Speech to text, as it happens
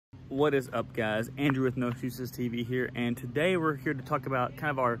What is up, guys? Andrew with No Excuses TV here, and today we're here to talk about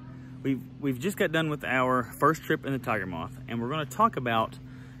kind of we've just got done with our first trip in the Tigermoth, and we're going to talk about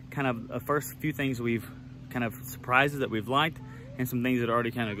kind of the first few things we've kind of surprises that we've liked, and some things that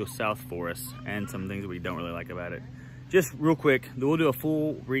already kind of go south for us, and some things that we don't really like about it. Just real quick, we'll do a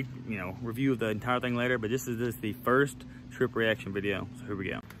full review of the entire thing later, but this is the first trip reaction video, so here we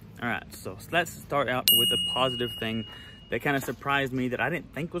go. All right, so let's start out with a positive thing that kind of surprised me that I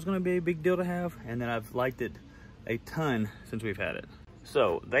didn't think was going to be a big deal to have, and then I've liked it a ton since we've had it.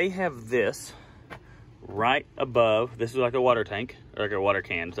 So they have this right above, this is like a water tank, or like a water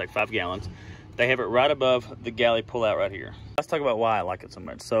can, it's like 5 gallons. They have it right above the galley pull out right here. Let's talk about why I like it so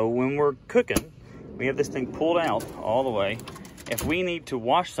much. So when we're cooking, we have this thing pulled out all the way. If we need to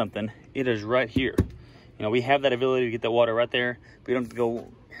wash something, it is right here. You know, we have that ability to get the water right there. We don't have to go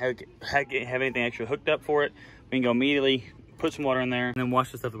have anything extra hooked up for it. We can go immediately put some water in there and then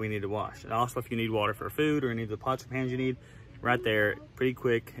wash the stuff that we need to wash. And also, if you need water for food or any of the pots or pans you need, right there, pretty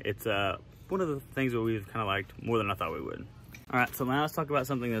quick. It's one of the things that we've kind of liked more than I thought we would. All right, so now let's talk about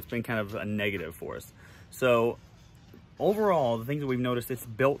something that's been kind of a negative for us. So overall, the things that we've noticed, the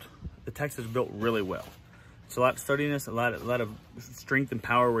Taxa is built really well. It's a lot of sturdiness, a lot of strength and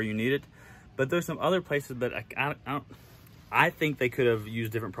power where you need it. But there's some other places that I think they could have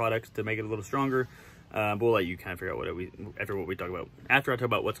used different products to make it a little stronger. But we'll let you kind of figure out after what we talk about, after I talk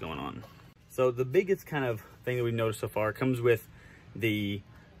about what's going on. So the biggest kind of thing that we've noticed so far comes with the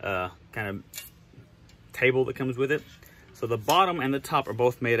kind of table that comes with it. So the bottom and the top are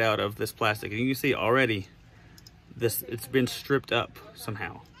both made out of this plastic. And you can see already it's been stripped up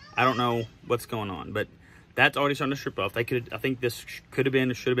somehow. I don't know what's going on, but that's already starting to strip off. I think this should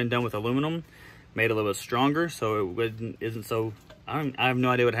have been done with aluminum, made a little bit stronger, so it isn't so. I have no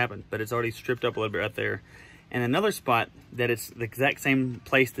idea what happened, but it's already stripped up a little bit right there. And another spot that it's the exact same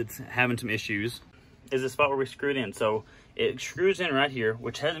place that's having some issues is the spot where we screwed in. So it screws in right here,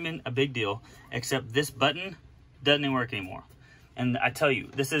 which hasn't been a big deal, except this button doesn't even work anymore. And I tell you,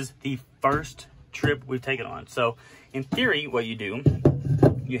 this is the first trip we've taken on. So in theory, what you do,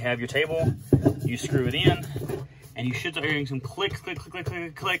 you have your table, you screw it in, and you should start hearing some click, click, click, click,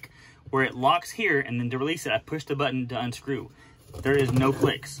 click, click, where it locks here, and then to release it, I push the button to unscrew. There is no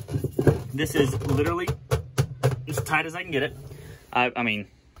clicks. This is literally as tight as I can get it. I mean,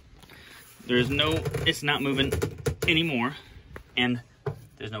 it's not moving anymore, and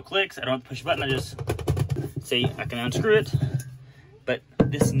there's no clicks. I don't have to push a button. I just, see, I can unscrew it, but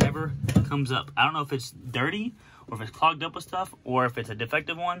this never comes up. I don't know if it's dirty, or if it's clogged up with stuff, or if it's a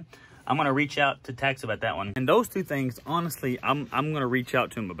defective one. I'm gonna reach out to Taxa about that one. And those two things, honestly, I'm gonna reach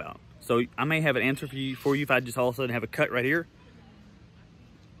out to him about. So I may have an answer for you if I just all of a sudden have a cut right here.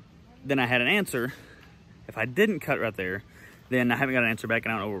 Then I had an answer. If I didn't cut right there, then I haven't got an answer back,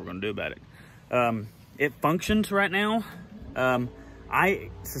 and I don't know what we're gonna do about it. It functions right now. I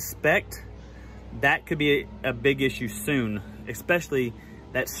suspect that could be a big issue soon, especially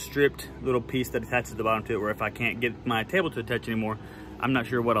that stripped little piece that attaches the bottom to it, where if I can't get my table to attach anymore, I'm not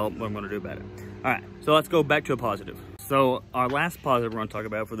sure what I'm gonna do about it. All right, so let's go back to a positive. So our last positive we're gonna talk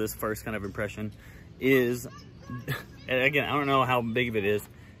about for this first kind of impression is, again, I don't know how big of it is,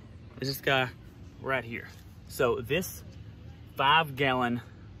 it's this guy right here. So this 5-gallon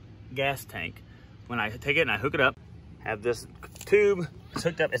gas tank, when I take it and I hook it up, have this tube, it's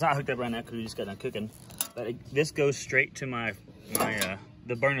hooked up. It's not hooked up right now because we just got done cooking, but this goes straight to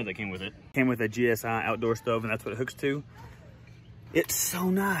the burner that came with it. Came with a GSI outdoor stove, and that's what it hooks to. It's so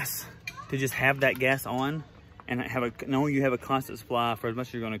nice to just have that gas on and knowing you have a constant supply for as much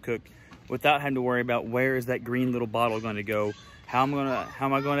as you're going to cook, without having to worry about where is that green little bottle going to go. How am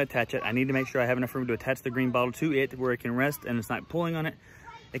I going to attach it? I need to make sure I have enough room to attach the green bottle to it where it can rest and it's not pulling on it.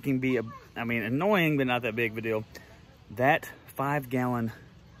 It can be, annoying, but not that big of a deal. That 5-gallon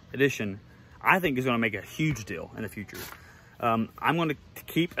edition, I think, is going to make a huge deal in the future. I'm going to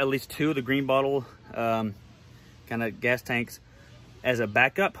keep at least 2 of the green bottle kind of gas tanks as a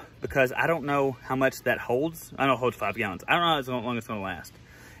backup, because I don't know how much that holds. I know it holds 5 gallons. I don't know how long it's going to last.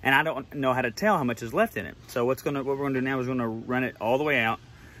 And I don't know how to tell how much is left in it. So what we're going to do now is we're going to run it all the way out.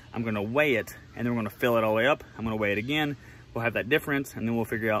 I'm going to weigh it, and then we're going to fill it all the way up. I'm going to weigh it again. We'll have that difference, and then we'll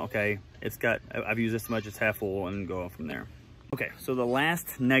figure out, okay, I've used this much, it's half full, and go on from there. Okay, so the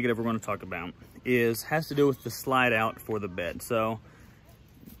last negative we're going to talk about has to do with the slide out for the bed. So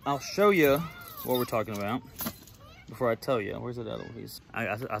I'll show you what we're talking about before I tell you. Where's the other piece?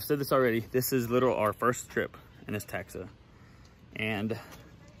 I've said this already. This is literally our first trip in this Taxa. And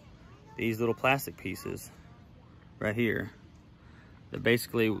these little plastic pieces right here, that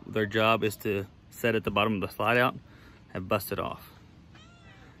basically their job is to set at the bottom of the slide out, have busted off.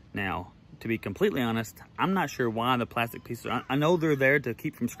 Now, to be completely honest, I'm not sure why the plastic pieces I know they're there to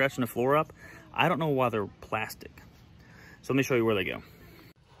keep from scratching the floor up. I don't know why they're plastic. So let me show you where they go.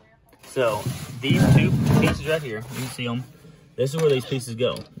 So these two pieces right here, you can see them. This is where these pieces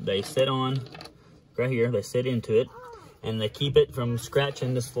go. They sit on right here, they sit into it, and they keep it from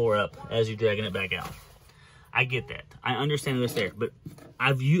scratching this floor up as you're dragging it back out. I get that. I understand this there, but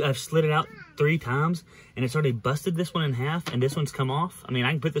I've slid it out 3 times and it's already busted this one in half, and this one's come off. I mean,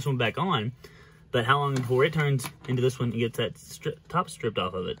 I can put this one back on, but how long before it turns into this one and gets that top stripped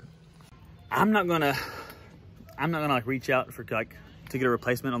off of it? I'm not gonna like reach out for like to get a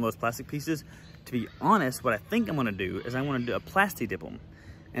replacement on those plastic pieces. To be honest, what I think I'm gonna do is I want to do a plasti dip them.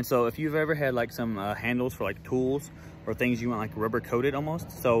 And so if you've ever had like some handles for like tools or things you want like rubber coated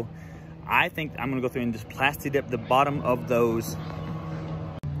almost, so I think I'm gonna go through and just plasti dip the bottom of those.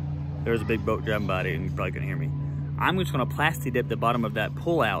 There's a big boat driving by it and you probably couldn't hear me. I'm just gonna plasti dip the bottom of that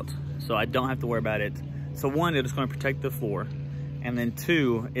pull out so I don't have to worry about it. So one, it's gonna protect the floor. And then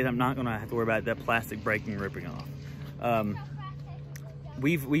 2, I'm not gonna have to worry about that plastic breaking and ripping off.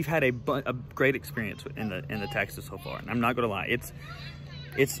 We've had a great experience in the Taxa so far, and I'm not gonna lie,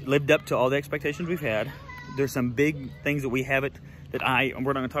 it's lived up to all the expectations we've had. There's some big things that we haven't that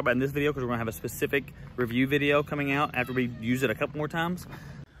we're not gonna talk about in this video because we're gonna have a specific review video coming out after we use it a couple more times.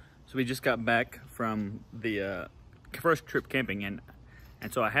 So we just got back from the first trip camping, and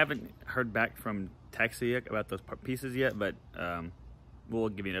so I haven't heard back from Taxa yet about those pieces yet, but we'll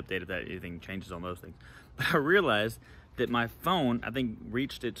give you an update if anything changes on those things. But I realized that my phone, I think,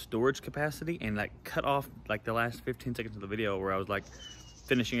 reached its storage capacity and like cut off like the last 15 seconds of the video where I was like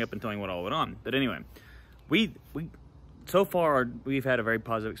finishing up and telling what all went on. But anyway, so far we've had a very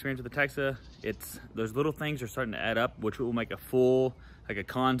positive experience with the Taxa. Those little things are starting to add up, which will make a full, like a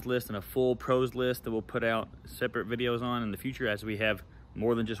cons list and a full pros list that we'll put out separate videos on in the future as we have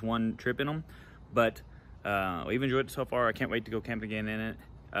more than just one trip in them. But we've enjoyed it so far. I can't wait to go camping again in it.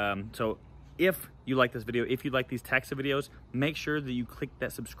 So if you like this video, if you like these Taxa videos, make sure that you click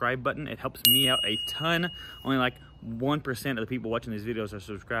that subscribe button. It helps me out a ton. Only like 1% of the people watching these videos are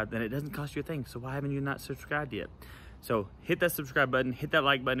subscribed, and it doesn't cost you a thing. So why haven't you not subscribed yet? So hit that subscribe button, hit that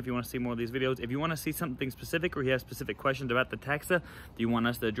like button if you want to see more of these videos. If you want to see something specific or you have specific questions about the Taxa that you want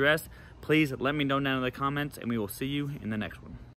us to address, please let me know down in the comments, and we will see you in the next one.